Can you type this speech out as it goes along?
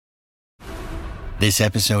This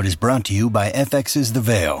episode is brought to you by FX's The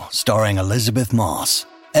Veil, starring Elizabeth Moss.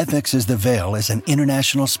 FX's The Veil is an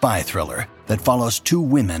international spy thriller that follows two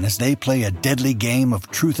women as they play a deadly game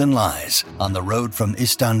of truth and lies on the road from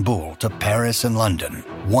Istanbul to Paris and London.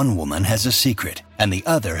 One woman has a secret, and the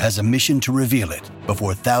other has a mission to reveal it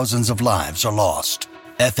before thousands of lives are lost.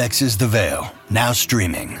 FX's The Veil, now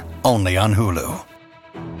streaming, only on Hulu.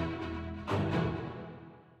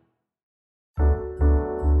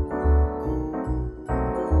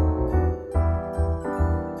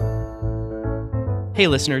 Hey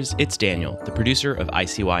listeners, it's Daniel, the producer of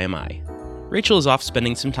ICYMI. Rachel is off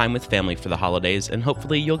spending some time with family for the holidays, and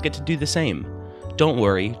hopefully you'll get to do the same. Don't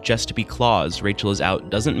worry, just to be Claus, Rachel is out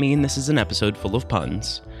doesn't mean this is an episode full of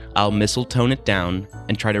puns. I'll mistletoe it down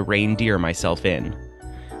and try to reindeer myself in.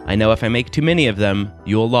 I know if I make too many of them,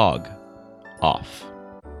 you'll log off.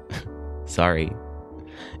 Sorry.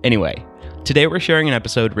 Anyway, today we're sharing an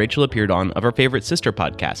episode Rachel appeared on of our favorite sister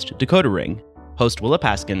podcast, Decoder Ring. Host Willa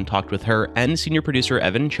Paskin talked with her and senior producer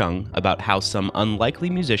Evan Chung about how some unlikely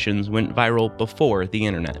musicians went viral before the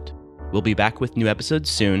internet. We'll be back with new episodes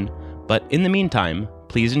soon, but in the meantime,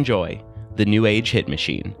 please enjoy The New Age Hit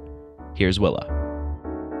Machine. Here's Willa.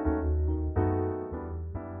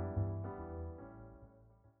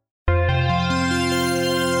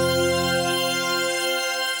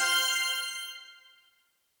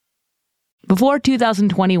 Before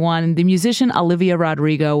 2021, the musician Olivia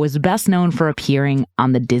Rodrigo was best known for appearing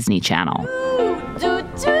on the Disney Channel.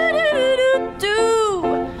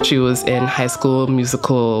 She was in High School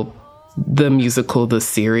Musical, the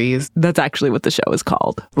series. That's actually what the show is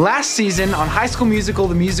called. Last season on High School Musical,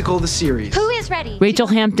 the series. Who is ready? Rachel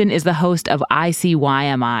Hampton is the host of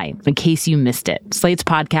ICYMI, in case you missed it, Slate's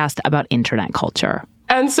podcast about internet culture.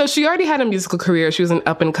 And so she already had a musical career. She was an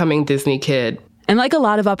up-and-coming Disney kid. And like a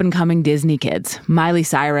lot of up-and-coming Disney kids, Miley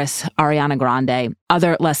Cyrus, Ariana Grande,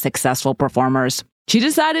 other less successful performers, she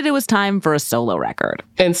decided it was time for a solo record.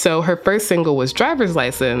 And so her first single was Driver's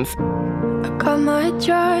License. I got my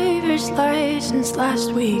driver's license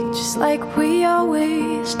last week, just like we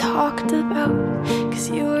always talked about. 'Cause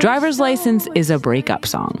Driver's License is a breakup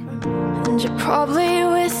song. And you're probably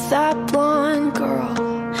with that blonde girl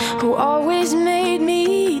who always made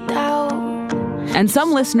me doubt. And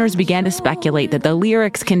some listeners began to speculate that the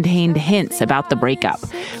lyrics contained hints about the breakup,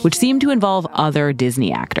 which seemed to involve other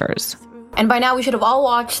Disney actors. And by now we should have all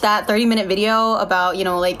watched that 30-minute video about,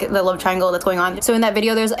 like the love triangle that's going on. So in that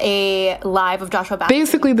video, there's a live of Joshua Bassett.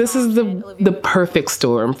 Basically, this is the perfect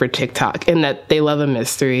storm for TikTok in that they love a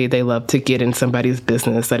mystery. They love to get in somebody's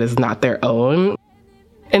business that is not their own.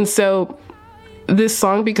 And so this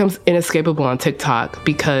song becomes inescapable on TikTok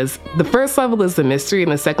because the first level is the mystery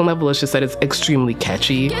and the second level is just that it's extremely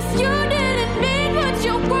catchy. Guess you didn't mean what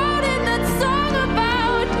you wrote in that song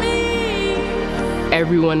about me.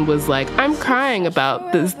 Everyone was like, I'm crying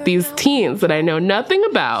about these teens that I know nothing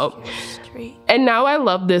about. And now I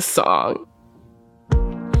love this song.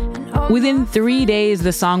 Within 3 days,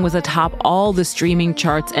 the song was atop all the streaming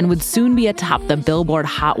charts and would soon be atop the Billboard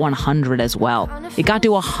Hot 100 as well. It got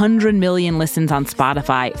to 100 million listens on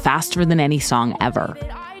Spotify faster than any song ever.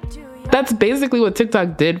 That's basically what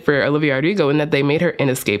TikTok did for Olivia Rodrigo in that they made her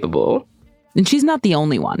inescapable. And she's not the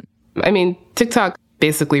only one. I mean, TikTok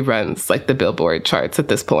basically runs like the Billboard charts at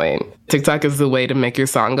this point. TikTok is the way to make your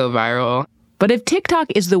song go viral. But if TikTok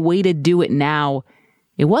is the way to do it now,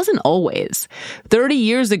 it wasn't always. 30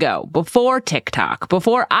 years ago, before TikTok,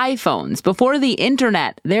 before iPhones, before the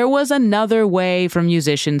internet, there was another way for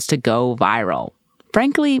musicians to go viral.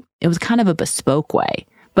 Frankly, it was kind of a bespoke way,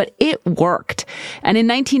 but it worked. And in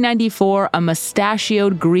 1994, a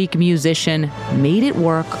mustachioed Greek musician made it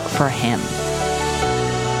work for him.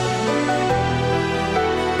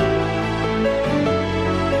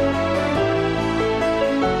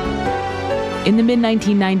 In the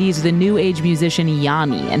mid-1990s, the new age musician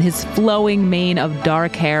Yanni and his flowing mane of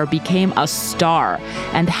dark hair became a star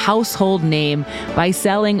and household name by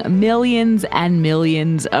selling millions and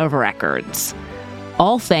millions of records.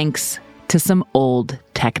 All thanks to some old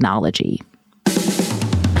technology.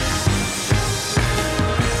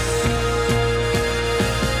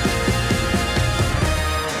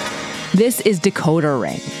 This is Decoder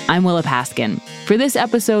Ring. I'm Willa Paskin. For this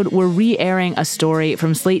episode, we're re-airing a story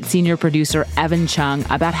from Slate senior producer Evan Chung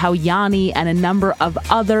about how Yanni and a number of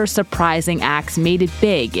other surprising acts made it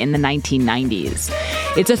big in the 1990s.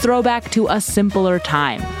 It's a throwback to a simpler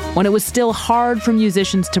time, when it was still hard for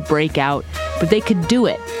musicians to break out, but they could do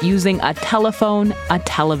it using a telephone, a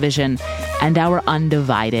television, and our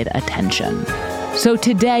undivided attention. So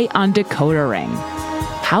today on Decoder Ring,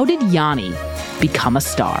 how did Yanni become a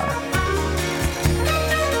star?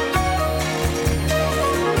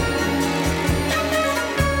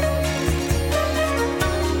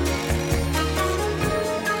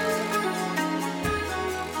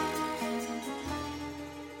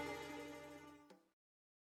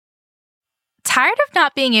 Tired of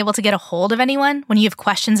not being able to get a hold of anyone when you have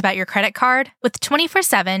questions about your credit card? With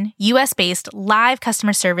 24/7, US-based live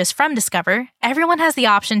customer service from Discover, everyone has the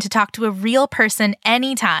option to talk to a real person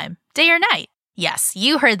anytime, day or night. Yes,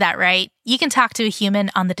 you heard that right. You can talk to a human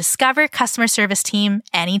on the Discover customer service team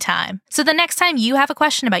anytime. So the next time you have a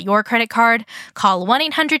question about your credit card, call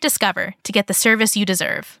 1-800-DISCOVER to get the service you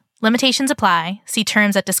deserve. Limitations apply. See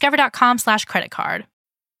terms at discover.com/creditcard.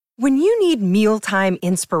 When you need mealtime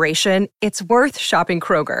inspiration, it's worth shopping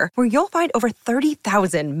Kroger, where you'll find over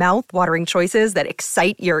 30,000 mouth-watering choices that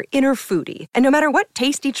excite your inner foodie. And no matter what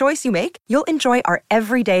tasty choice you make, you'll enjoy our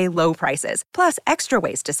everyday low prices, plus extra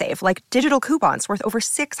ways to save, like digital coupons worth over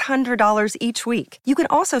 $600 each week. You can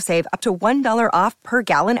also save up to $1 off per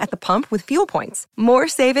gallon at the pump with fuel points. More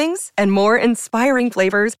savings and more inspiring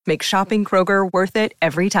flavors make shopping Kroger worth it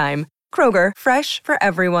every time. Kroger, fresh for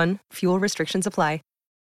everyone. Fuel restrictions apply.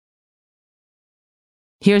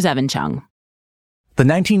 Here's Evan Chung. The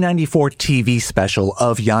 1994 TV special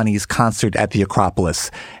of Yanni's concert at the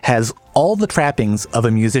Acropolis has all the trappings of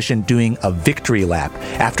a musician doing a victory lap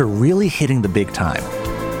after really hitting the big time.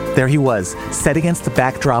 There he was, set against the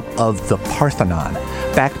backdrop of the Parthenon,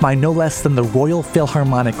 backed by no less than the Royal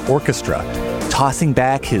Philharmonic Orchestra, tossing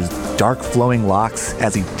back his dark flowing locks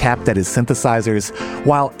as he tapped at his synthesizers,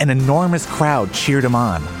 while an enormous crowd cheered him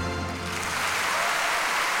on.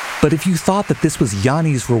 But if you thought that this was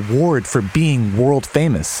Yanni's reward for being world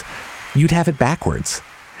famous, you'd have it backwards.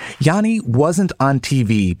 Yanni wasn't on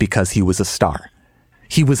TV because he was a star.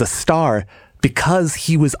 He was a star because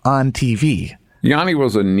he was on TV. Yanni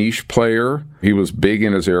was a niche player. He was big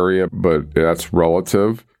in his area, but that's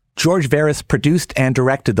relative. George Veris produced and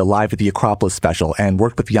directed the Live at the Acropolis special and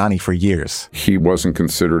worked with Yanni for years. He wasn't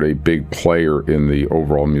considered a big player in the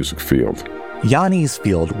overall music field. Yanni's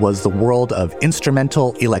field was the world of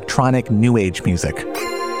instrumental, electronic, new age music.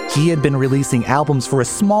 He had been releasing albums for a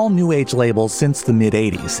small new age label since the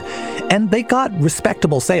mid-'80s, and they got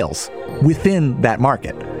respectable sales within that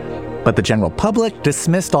market. But the general public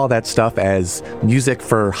dismissed all that stuff as music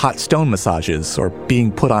for hot stone massages or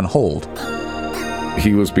being put on hold.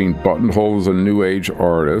 He was being buttonholed as a new age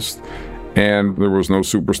artist, and there was no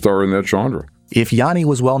superstar in that genre. If Yanni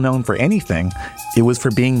was well known for anything, it was for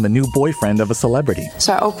being the new boyfriend of a celebrity.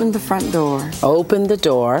 So I opened the front door. Opened the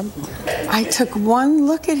door. I took one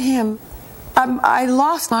look at him. I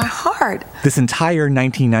lost my heart. This entire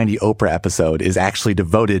 1990 Oprah episode is actually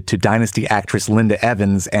devoted to Dynasty actress Linda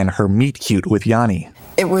Evans and her meet cute with Yanni.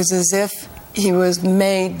 It was as if he was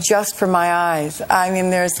made just for my eyes. I mean,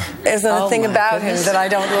 there isn't a thing about him that I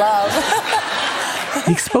don't love.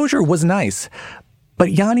 The exposure was nice,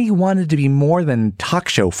 but Yanni wanted to be more than talk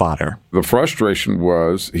show fodder. The frustration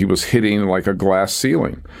was he was hitting like a glass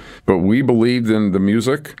ceiling. But we believed in the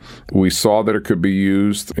music. We saw that it could be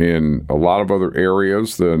used in a lot of other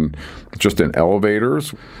areas than just in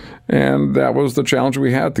elevators. And that was the challenge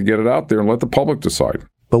we had, to get it out there and let the public decide.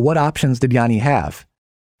 But what options did Yanni have?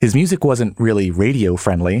 His music wasn't really radio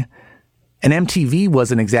friendly, and MTV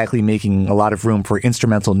wasn't exactly making a lot of room for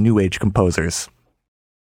instrumental new age composers.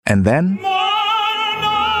 And then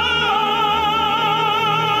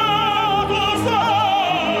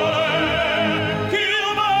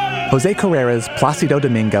Jose Carreras, Placido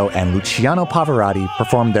Domingo, and Luciano Pavarotti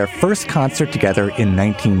performed their first concert together in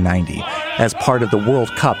 1990 as part of the World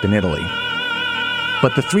Cup in Italy.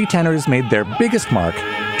 But the three tenors made their biggest mark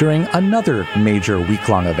during another major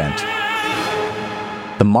week-long event,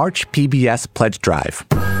 the March PBS Pledge Drive.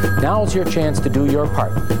 Now's your chance to do your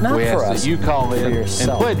part. Not we for ask us, that you call in and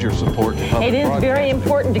pledge your support to public It is very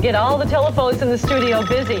important to get all the telephones in the studio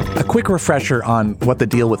busy. A quick refresher on what the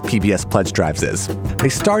deal with PBS Pledge Drives is. They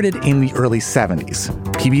started in the early 70s.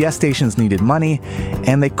 PBS stations needed money,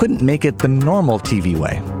 and they couldn't make it the normal TV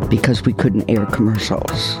way. Because we couldn't air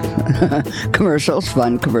commercials. Commercials,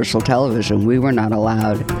 fun commercial television. We were not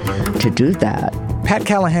allowed to do that. Pat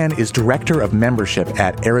Callahan is director of membership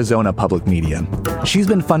at Arizona Public Media. She's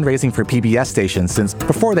been fundraising for PBS stations since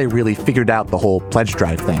before they really figured out the whole pledge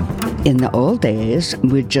drive thing. In the old days,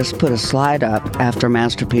 we'd just put a slide up after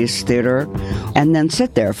Masterpiece Theater and then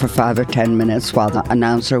sit there for 5 or 10 minutes while the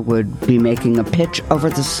announcer would be making a pitch over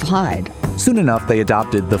the slide. Soon enough, they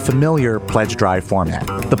adopted the familiar pledge drive format.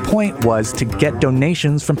 The point was to get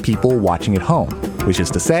donations from people watching at home, which is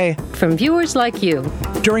to say, from viewers like you.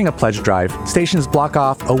 During a pledge drive, stations block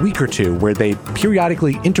off a week or two where they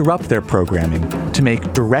periodically interrupt their programming to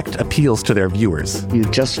make direct appeals to their viewers. You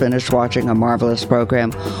just finished watching a marvelous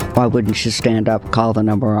program. Why wouldn't you stand up, call the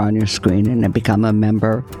number on your screen, and become a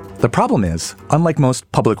member? The problem is, unlike most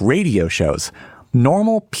public radio shows,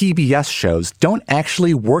 Normal PBS shows don't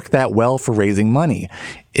actually work that well for raising money,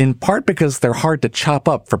 in part because they're hard to chop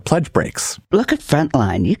up for pledge breaks. Look at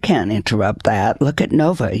Frontline. You can't interrupt that. Look at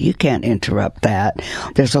Nova. You can't interrupt that.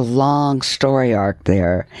 There's a long story arc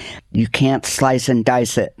there. You can't slice and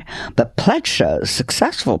dice it. But pledge shows,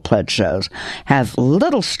 successful pledge shows, have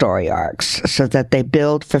little story arcs so that they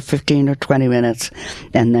build for 15 or 20 minutes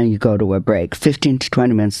and then you go to a break. 15 to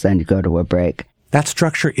 20 minutes, then you go to a break. That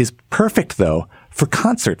structure is perfect, though, for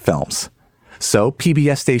concert films. So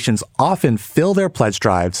PBS stations often fill their pledge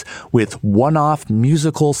drives with one-off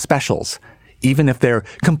musical specials, even if they're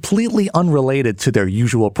completely unrelated to their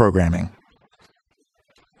usual programming.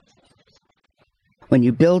 When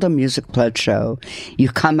you build a music pledge show, you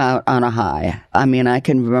come out on a high. I mean, I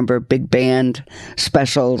can remember big band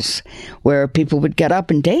specials where people would get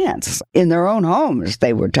up and dance in their own homes,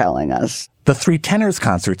 they were telling us. The Three Tenors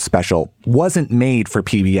concert special wasn't made for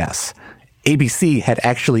PBS. ABC had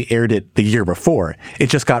actually aired it the year before. It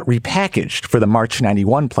just got repackaged for the March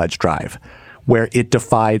 91 pledge drive, where it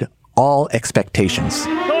defied all expectations.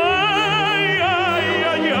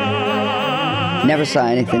 Never saw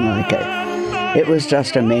anything like it. It was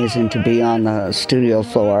just amazing to be on the studio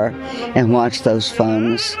floor and watch those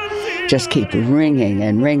phones just keep ringing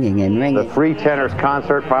and ringing and ringing. The Three Tenors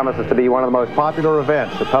concert promises to be one of the most popular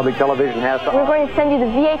events that public television has to offer. We're going to send you the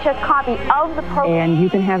VHS copy of the program. And you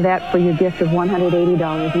can have that for your gift of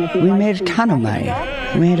 $180. And if we made a ton of money.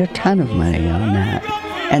 We made a ton of money on that.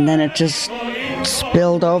 And then it just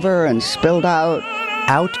spilled over and spilled out.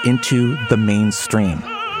 Out into the mainstream.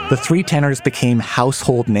 The Three Tenors became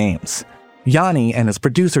household names. Yanni and his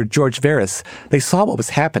producer, George Veris, they saw what was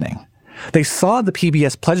happening. They saw the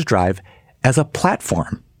PBS pledge drive as a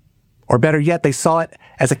platform. Or better yet, they saw it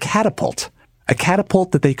as a catapult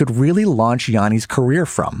that they could really launch Yanni's career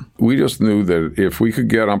from. We just knew that if we could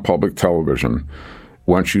get on public television,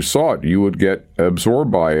 once you saw it, you would get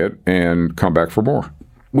absorbed by it and come back for more.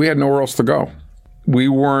 We had nowhere else to go. We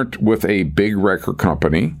weren't with a big record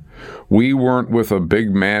company. We weren't with a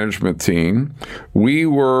big management team. We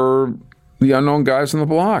were the unknown guys on the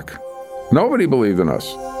block. Nobody believed in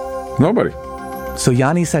us. Nobody. So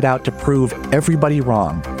Yanni set out to prove everybody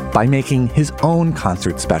wrong by making his own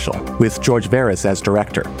concert special with George Veris as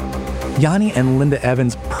director. Yanni and Linda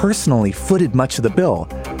Evans personally footed much of the bill,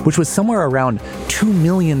 which was somewhere around $2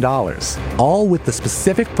 million, all with the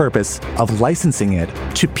specific purpose of licensing it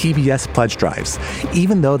to PBS pledge drives,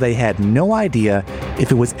 even though they had no idea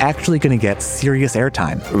if it was actually going to get serious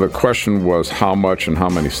airtime. The question was how much and how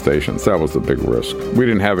many stations. That was the big risk. We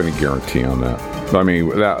didn't have any guarantee on that. I mean,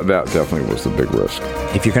 that definitely was the big risk.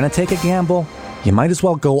 If you're going to take a gamble, you might as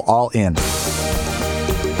well go all in.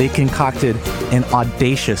 They concocted an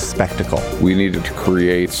audacious spectacle. We needed to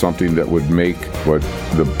create something that would make what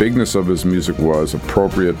the bigness of his music was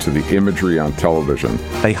appropriate to the imagery on television.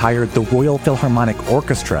 They hired the Royal Philharmonic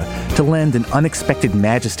Orchestra to lend an unexpected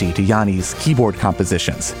majesty to Yanni's keyboard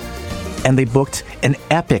compositions. And they booked an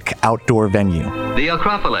epic outdoor venue. The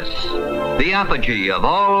Acropolis, the apogee of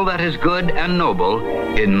all that is good and noble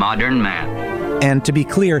in modern man. And to be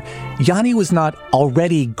clear, Yanni was not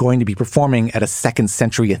already going to be performing at a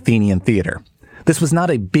second-century Athenian theater. This was not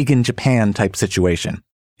a big in Japan type situation.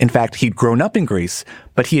 In fact, he'd grown up in Greece,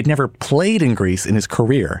 but he had never played in Greece in his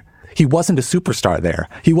career. He wasn't a superstar there.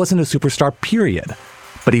 He wasn't a superstar, period.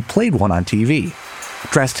 But he played one on TV,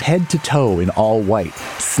 dressed head to toe in all white,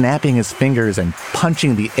 snapping his fingers and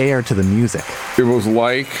punching the air to the music. It was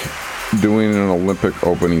like doing an Olympic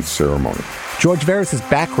opening ceremony. George Veris'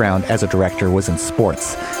 background as a director was in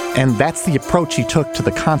sports, and that's the approach he took to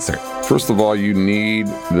the concert. First of all, you need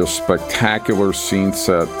this spectacular scene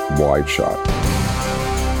set wide shot.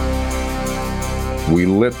 We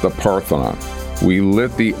lit the Parthenon. We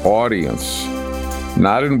lit the audience,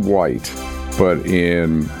 not in white, but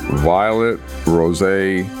in violet,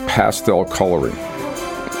 rosé, pastel coloring.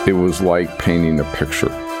 It was like painting a picture.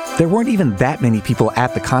 There weren't even that many people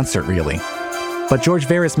at the concert, really. But George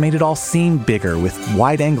Veris made it all seem bigger with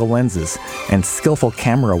wide-angle lenses and skillful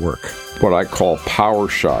camera work. What I call power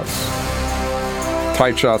shots.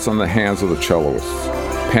 Tight shots on the hands of the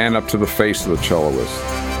celloists. Pan up to the face of the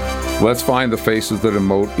celloist. Let's find the faces that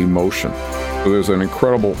emote emotion. There's an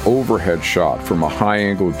incredible overhead shot from a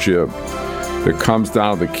high-angle jib that comes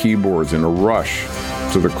down to the keyboards in a rush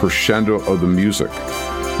to the crescendo of the music.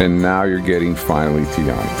 And now you're getting finally to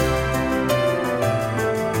Yanni.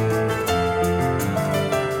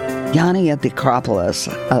 Yanni at the Acropolis,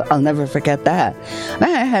 I'll never forget that. I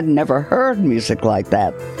had never heard music like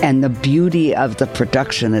that. And the beauty of the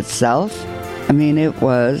production itself, I mean, it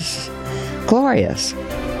was glorious.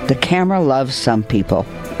 The camera loves some people,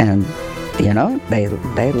 and You know,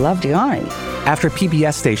 they loved Yanni. After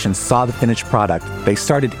PBS stations saw the finished product, they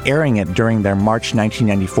started airing it during their March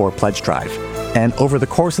 1994 pledge drive. And over the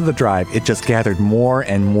course of the drive, it just gathered more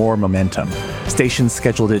and more momentum. Stations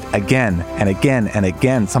scheduled it again and again and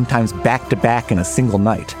again, sometimes back-to-back in a single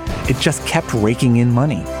night. It just kept raking in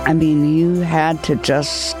money. I mean, you had to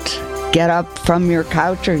just get up from your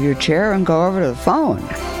couch or your chair and go over to the phone.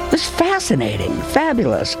 It was fascinating,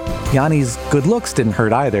 fabulous. Yanni's good looks didn't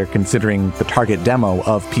hurt either, considering the target demo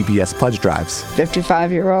of PBS pledge drives.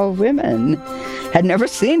 55-year-old women had never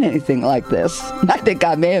seen anything like this. I think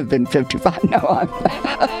I may have been 55. No, I'm...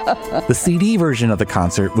 The CD version of the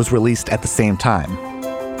concert was released at the same time.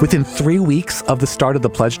 Within 3 weeks of the start of the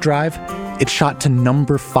pledge drive, it shot to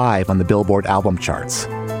number 5 on the Billboard album charts.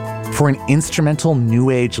 For an instrumental new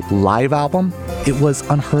age live album, it was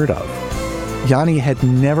unheard of. Yanni had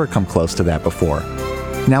never come close to that before.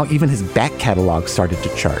 Now even his back catalog started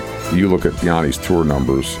to chart. You look at Yanni's tour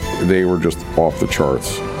numbers, they were just off the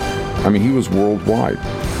charts. I mean, he was worldwide.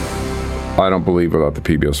 I don't believe without the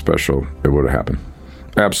PBS special it would have happened.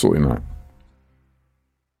 Absolutely not.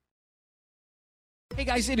 Hey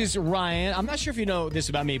guys, it is Ryan. I'm not sure if you know this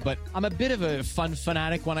about me, but I'm a bit of a fun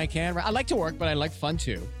fanatic when I can. I like to work, but I like fun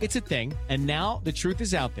too. It's a thing. And now the truth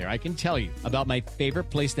is out there. I can tell you about my favorite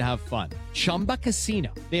place to have fun. Chumba Casino.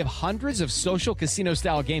 They have hundreds of social casino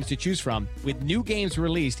style games to choose from with new games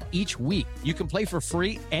released each week. You can play for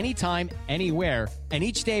free anytime, anywhere. And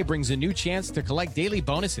each day brings a new chance to collect daily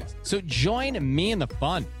bonuses. So join me in the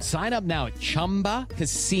fun. Sign up now at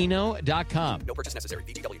ChumbaCasino.com. No purchase necessary.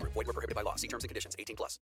 VGW Group. Void where prohibited by law. See terms and conditions.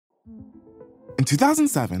 18+. In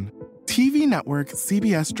 2007, TV network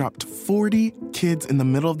CBS dropped 40 kids in the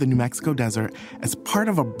middle of the New Mexico desert as part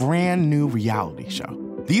of a brand new reality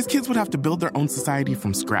show. These kids would have to build their own society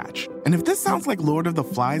from scratch. And if this sounds like Lord of the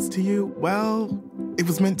Flies to you, well, it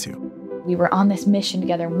was meant to. We were on this mission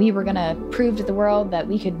together, and we were going to prove to the world that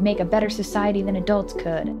we could make a better society than adults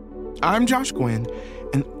could. I'm Josh Gwynn,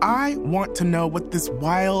 and I want to know what this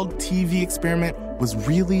wild TV experiment was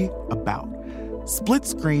really about. Split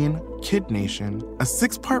Screen, Kid Nation, a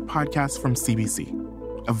 6-part podcast from CBC.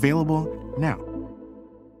 Available now.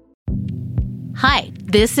 Hi,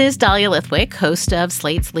 this is Dahlia Lithwick, host of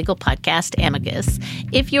Slate's legal podcast, Amicus.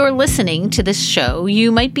 If you're listening to this show,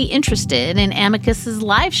 you might be interested in Amicus's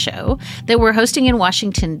live show that we're hosting in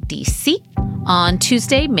Washington, D.C. on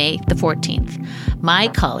Tuesday, May the 14th. My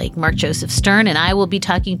colleague, Mark Joseph Stern, and I will be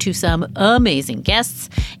talking to some amazing guests,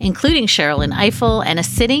 including Sherrilyn Ifill and a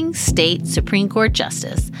sitting state Supreme Court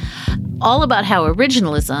justice, all about how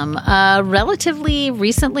originalism, a relatively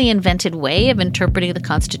recently invented way of interpreting the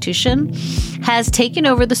Constitution, has taken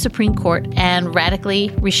over the Supreme Court and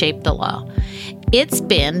radically reshaped the law. It's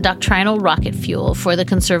been doctrinal rocket fuel for the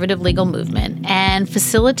conservative legal movement and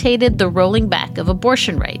facilitated the rolling back of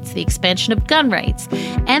abortion rights, the expansion of gun rights,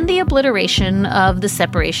 and the obliteration of the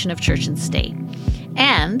separation of church and state.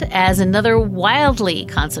 And as another wildly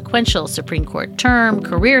consequential Supreme Court term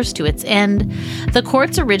careers to its end, the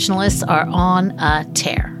court's originalists are on a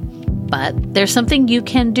tear. But there's something you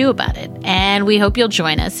can do about it, and we hope you'll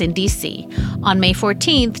join us in D.C. on May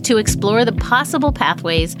 14th to explore the possible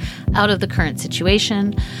pathways out of the current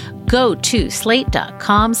situation. Go to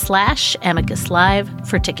slate.com/Amicus Live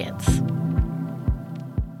for tickets.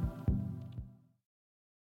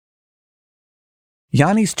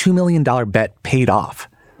 Yanni's $2 million bet paid off.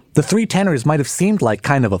 The 3 tenors might have seemed like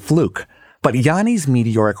kind of a fluke, but Yanni's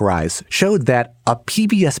meteoric rise showed that a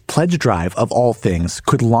PBS pledge drive, of all things,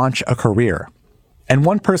 could launch a career. And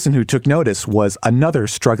one person who took notice was another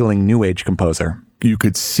struggling New Age composer. You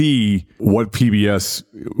could see what PBS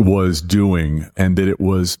was doing and that it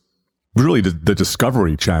was really the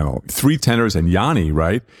Discovery Channel. 3 tenors and Yanni,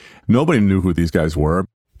 right? Nobody knew who these guys were.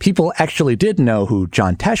 People actually did know who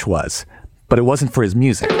John Tesh was, but it wasn't for his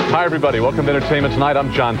music. Hi, everybody. Welcome to Entertainment Tonight.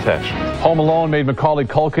 I'm John Tesh. Home Alone made Macaulay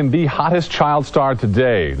Culkin the hottest child star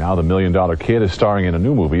today. Now the $1 Million Kid is starring in a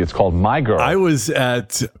new movie. It's called My Girl. I was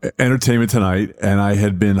at Entertainment Tonight, and I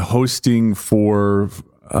had been hosting for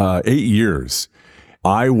 8 years.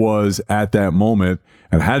 I was at that moment,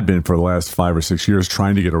 and had been for the last 5 or 6 years,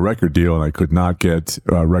 trying to get a record deal, and I could not get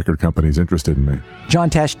record companies interested in me. John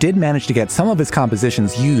Tesh did manage to get some of his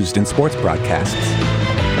compositions used in sports broadcasts.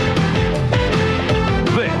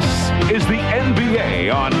 Is the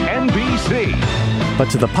NBA on NBC. But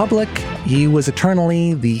to the public, he was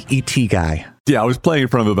eternally the E.T. guy. Yeah, I was playing in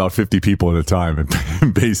front of about 50 people at a time, and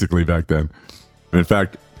basically back then. In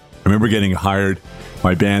fact, I remember getting hired,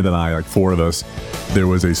 my band and I, like 4 of us. There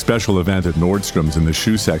was a special event at Nordstrom's in the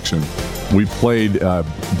shoe section. We played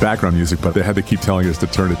background music, but they had to keep telling us to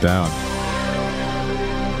turn it down.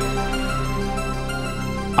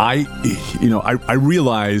 I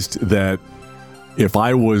realized that if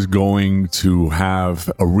I was going to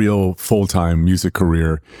have a real full-time music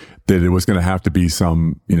career, that it was going to have to be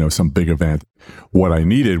some big event. What I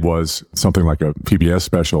needed was something like a PBS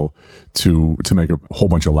special to make a whole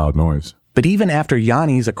bunch of loud noise. But even after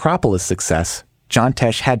Yanni's Acropolis success, John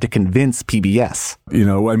Tesh had to convince PBS.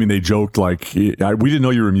 They joked like, we didn't know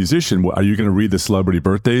you were a musician. Are you going to read the celebrity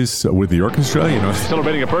birthdays with the orchestra?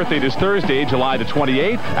 Celebrating a birthday this Thursday, July the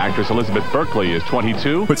 28th. Actress Elizabeth Berkley is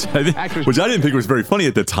 22. Which I didn't think was very funny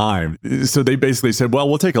at the time. So they basically said, well,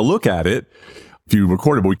 we'll take a look at it. If you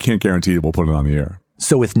record it, but we can't guarantee that we'll put it on the air.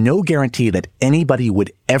 So with no guarantee that anybody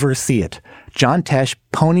would ever see it, John Tesh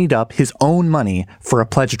ponied up his own money for a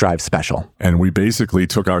pledge drive special. And we basically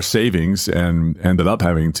took our savings and ended up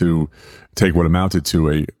having to take what amounted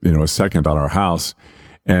to a second on our house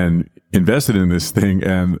and invested in this thing.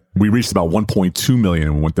 And we reached about 1.2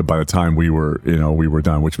 million by the time we were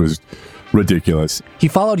done, which was ridiculous. He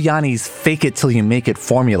followed Yanni's fake it till you make it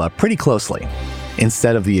formula pretty closely.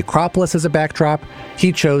 Instead of the Acropolis as a backdrop,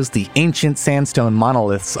 he chose the ancient sandstone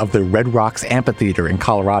monoliths of the Red Rocks Amphitheater in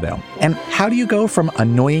Colorado. And how do you go from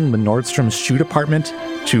annoying the Nordstrom's shoe department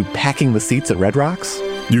to packing the seats at Red Rocks?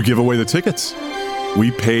 You give away the tickets.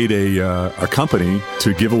 We paid a company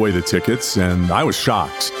to give away the tickets, and I was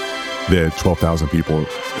shocked that 12,000 people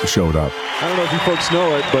showed up. I don't know if you folks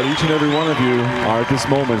know it, but each and every one of you are at this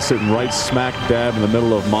moment sitting right smack dab in the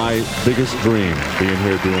middle of my biggest dream, being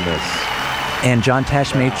here doing this. And John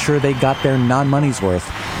Tesh made sure they got their non-money's worth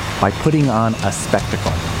by putting on a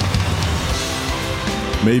spectacle.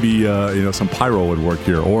 Maybe, some pyro would work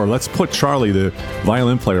here. Or let's put Charlie, the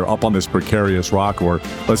violin player, up on this precarious rock. Or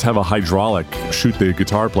let's have a hydraulic shoot the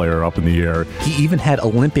guitar player up in the air. He even had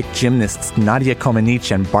Olympic gymnasts Nadia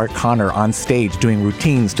Comaneci and Bart Connor on stage doing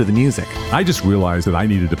routines to the music. I just realized that I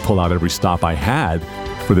needed to pull out every stop I had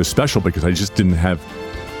for this special because I just didn't have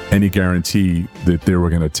any guarantee that they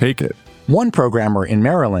were going to take it. One programmer in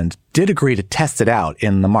Maryland did agree to test it out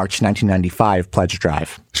in the March 1995 pledge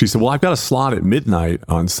drive. She said, well, I've got a slot at midnight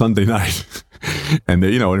on Sunday night. And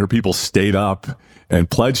and her people stayed up and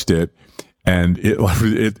pledged it. And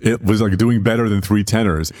it was like doing better than three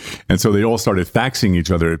tenors. And so they all started faxing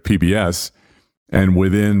each other at PBS. And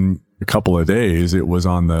within a couple of days, it was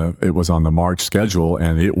on the March schedule,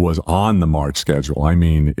 and it was on the March schedule. I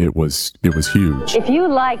mean, it was huge. If you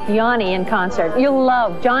like Yanni in concert, you'll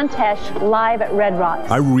love John Tesh live at Red Rocks.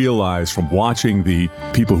 I realized from watching the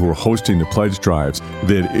people who were hosting the pledge drives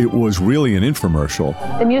that it was really an infomercial.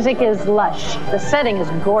 The music is lush. The setting is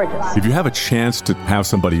gorgeous. If you have a chance to have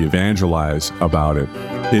somebody evangelize about it,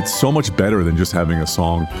 it's so much better than just having a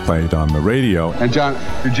song played on the radio. And John,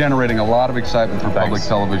 you're generating a lot of excitement for public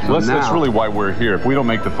television. That's really why we're here. If we don't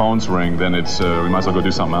make the phones ring, then we might as well go do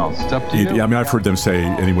something else. It's up to you. Yeah, I've heard them say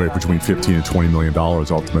anywhere between $15 and $20 million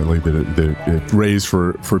ultimately that it raised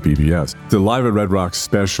for PBS. The Live at Red Rocks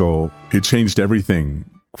special, it changed everything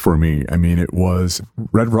for me. I mean,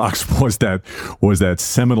 Red Rocks was that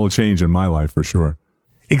seminal change in my life for sure.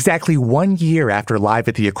 Exactly 1 year after Live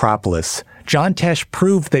at the Acropolis, John Tesh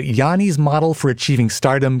proved that Yanni's model for achieving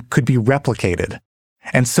stardom could be replicated.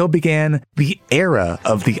 And so began the era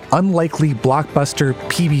of the unlikely blockbuster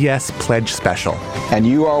PBS Pledge Special. And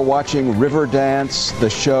you are watching Riverdance, the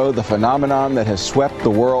show, the phenomenon that has swept the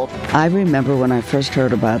world. I remember when I first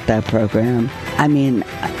heard about that program. I mean,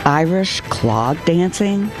 Irish clog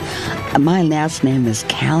dancing. My last name is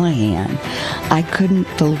Callahan. I couldn't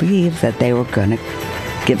believe that they were going to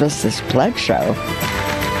give us this pledge show.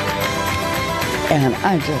 And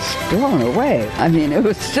I just blown away. I mean, it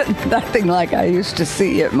was just nothing like I used to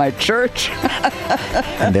see at my church.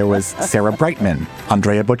 And there was Sarah Brightman,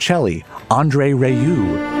 Andrea Bocelli, Andre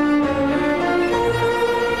Rieu.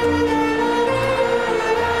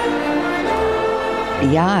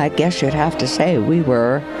 Yeah, I guess you'd have to say we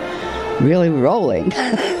were really rolling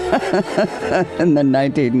in the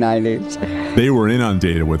 1990s. They were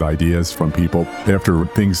inundated with ideas from people after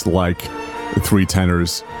things like Three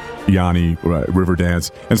Tenors, Yanni,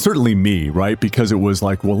 Riverdance, and certainly me, right? Because it was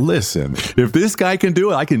like, well, listen, if this guy can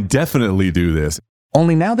do it, I can definitely do this.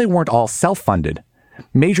 Only now they weren't all self-funded.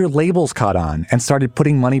 Major labels caught on and started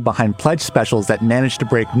putting money behind pledge specials that managed to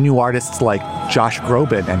break new artists like Josh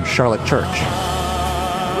Groban and Charlotte Church.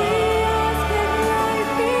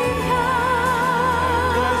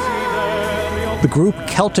 The group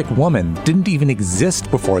Celtic Woman didn't even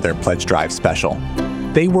exist before their pledge drive special.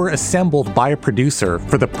 They were assembled by a producer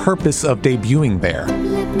for the purpose of debuting there.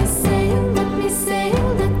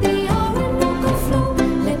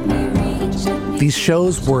 These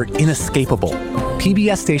shows were inescapable.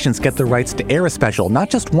 PBS stations get the rights to air a special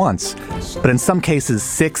not just once, but in some cases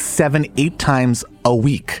 6, 7, 8 times a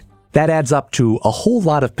week. That adds up to a whole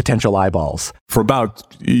lot of potential eyeballs. For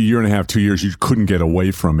about a year and a half, 2 years, you couldn't get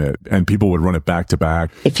away from it, and people would run it back to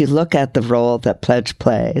back. If you look at the role that Pledge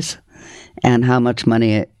plays and how much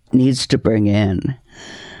money it needs to bring in,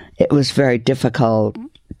 it was very difficult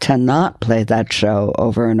to not play that show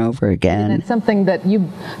over and over again. And it's something that you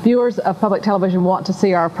viewers of public television want to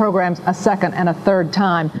see our programs a second and a third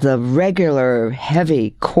time. The regular,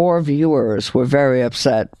 heavy core viewers were very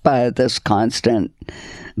upset by this constant,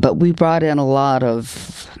 but we brought in a lot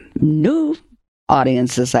of new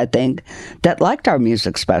audiences, I think, that liked our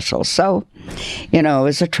music specials. So, it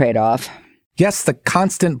was a trade-off. Yes, the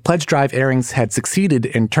constant pledge drive airings had succeeded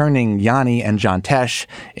in turning Yanni and John Tesh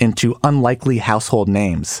into unlikely household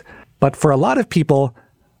names. But for a lot of people,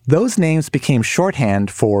 those names became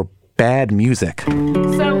shorthand for bad music.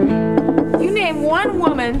 So, you name one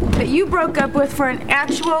woman that you broke up with for an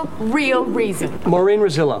actual, real reason. Maureen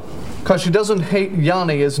Rosillo. Because she doesn't hate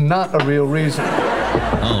Yanni is not a real reason.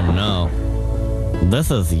 Oh, no.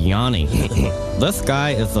 This is Yanni. This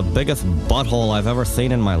guy is the biggest butthole I've ever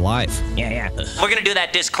seen in my life. Yeah. We're going to do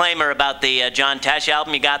that disclaimer about the John Tesh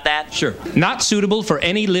album. You got that? Sure. Not suitable for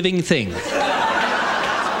any living thing.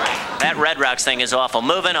 That Red Rocks thing is awful.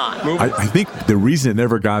 Moving on. I think the reason it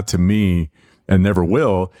never got to me and never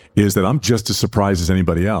will is that I'm just as surprised as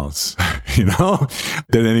anybody else, that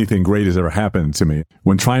anything great has ever happened to me.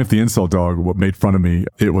 When Triumph the Insult Dog made fun of me,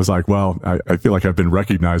 it was like, well, I feel like I've been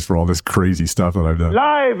recognized for all this crazy stuff that I've done.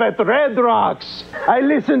 Live at Red Rocks. I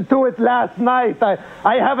listened to it last night.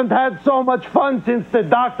 I haven't had so much fun since the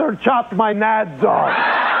doctor chopped my nads off.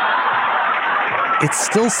 It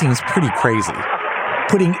still seems pretty crazy.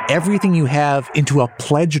 Putting everything you have into a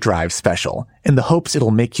pledge drive special in the hopes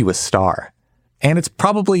it'll make you a star. And it's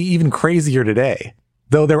probably even crazier today.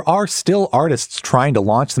 Though there are still artists trying to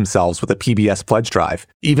launch themselves with a PBS pledge drive,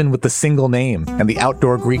 even with the single name and the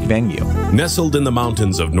outdoor Greek venue. Nestled in the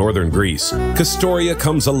mountains of northern Greece, Kastoria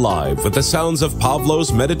comes alive with the sounds of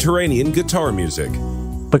Pavlo's Mediterranean guitar music.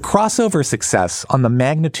 But crossover success on the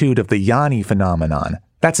magnitude of the Yanni phenomenon,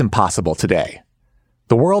 that's impossible today.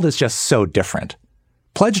 The world is just so different.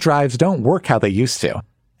 Pledge drives don't work how they used to.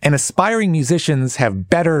 And aspiring musicians have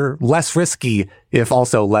better, less risky, if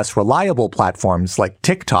also less reliable platforms like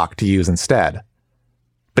TikTok to use instead.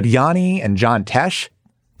 But Yanni and John Tesh,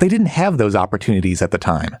 they didn't have those opportunities at the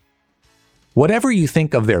time. Whatever you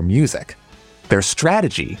think of their music, their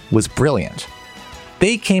strategy was brilliant.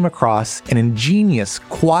 They came across an ingenious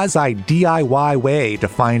quasi-DIY way to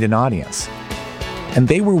find an audience. And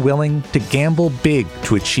they were willing to gamble big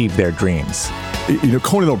to achieve their dreams.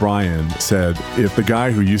 Conan O'Brien said, if the guy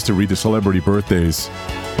who used to read the celebrity birthdays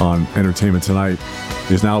on Entertainment Tonight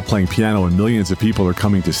is now playing piano and millions of people are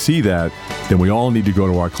coming to see that, then we all need to go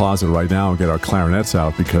to our closet right now and get our clarinets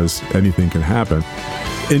out because anything can happen.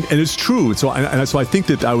 And it's true. So I think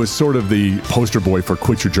that I was sort of the poster boy for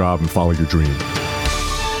quit your job and follow your dream.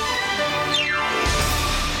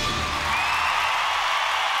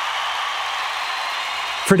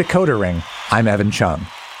 For Decoder Ring, I'm Evan Chung.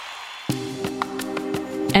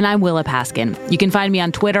 And I'm Willa Paskin. You can find me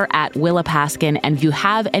on Twitter at Willa Paskin. And if you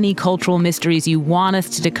have any cultural mysteries you want us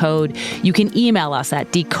to decode, you can email us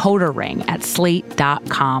at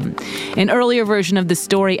decoderring@slate.com. An earlier version of the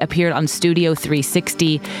story appeared on Studio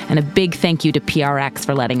 360, and a big thank you to PRX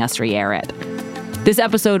for letting us re-air it. This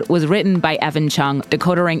episode was written by Evan Chung.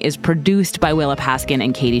 Decoder Ring is produced by Willa Paskin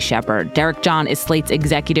and Katie Shepard. Derek John is Slate's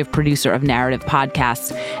executive producer of narrative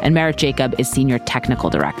podcasts, and Merritt Jacob is senior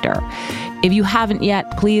technical director. If you haven't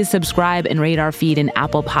yet, please subscribe and rate our feed in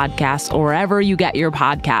Apple Podcasts or wherever you get your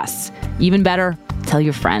podcasts. Even better, tell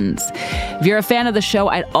your friends. If you're a fan of the show,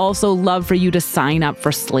 I'd also love for you to sign up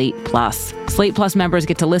for Slate Plus. Slate Plus members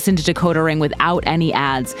get to listen to Decoder Ring without any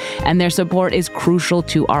ads, and their support is crucial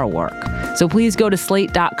to our work. So please go to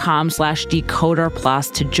slate.com/Decoder Plus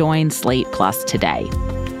to join Slate Plus today.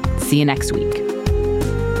 See you next week.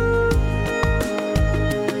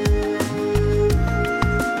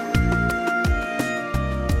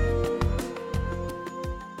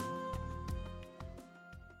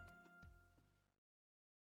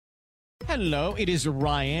 Hello, it is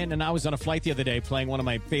Ryan, and I was on a flight the other day playing one of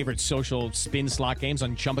my favorite social spin slot games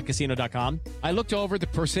on ChumbaCasino.com. I looked over at the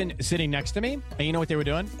person sitting next to me, and you know what they were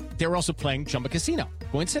doing? They were also playing Chumba Casino.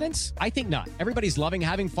 Coincidence? I think not. Everybody's loving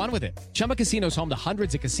having fun with it. Chumba Casino is home to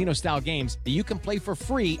hundreds of casino-style games that you can play for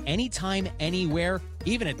free anytime, anywhere,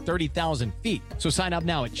 even at 30,000 feet. So sign up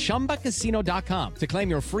now at ChumbaCasino.com to claim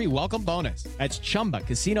your free welcome bonus. That's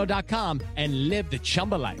ChumbaCasino.com and live the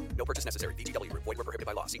Chumba life. No purchase necessary. VGW. Void where prohibited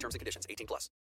by law. See terms and conditions. 18+.